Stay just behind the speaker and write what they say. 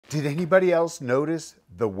Did anybody else notice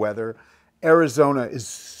the weather? Arizona is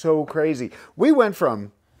so crazy. We went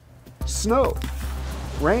from snow,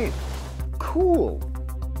 rain, cool,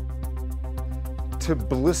 to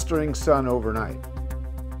blistering sun overnight.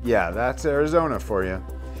 Yeah, that's Arizona for you.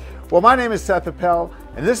 Well, my name is Seth Appel,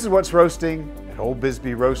 and this is what's roasting at Old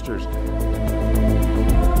Bisbee Roasters.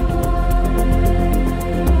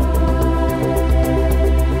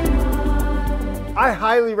 I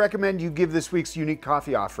highly recommend you give this week's unique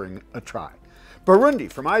coffee offering a try.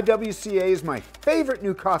 Burundi from IWCA is my favorite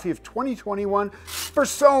new coffee of 2021 for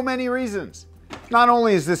so many reasons. Not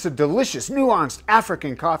only is this a delicious, nuanced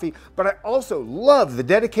African coffee, but I also love the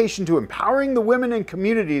dedication to empowering the women and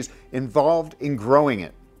communities involved in growing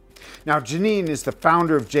it. Now, Janine is the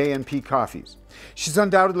founder of JNP Coffees. She's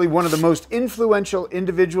undoubtedly one of the most influential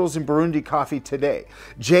individuals in Burundi coffee today.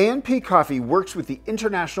 JNP Coffee works with the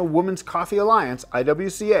International Women's Coffee Alliance,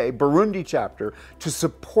 IWCA, Burundi chapter, to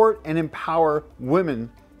support and empower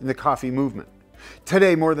women in the coffee movement.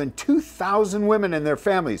 Today, more than 2,000 women and their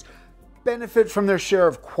families benefit from their share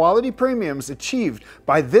of quality premiums achieved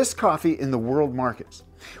by this coffee in the world markets.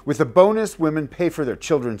 With a bonus, women pay for their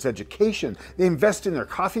children's education, they invest in their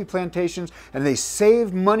coffee plantations, and they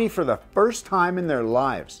save money for the first time in their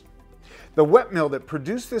lives. The wet mill that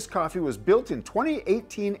produced this coffee was built in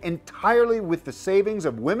 2018 entirely with the savings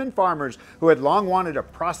of women farmers who had long wanted a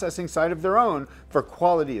processing site of their own for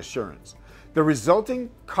quality assurance. The resulting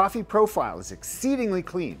coffee profile is exceedingly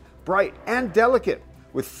clean, bright, and delicate,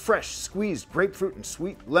 with fresh squeezed grapefruit and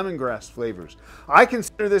sweet lemongrass flavors. I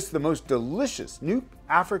consider this the most delicious new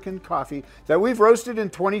African coffee that we've roasted in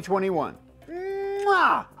 2021.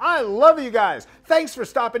 Mwah! I love you guys. Thanks for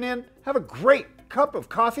stopping in. Have a great cup of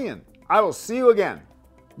coffee, and I will see you again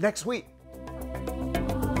next week.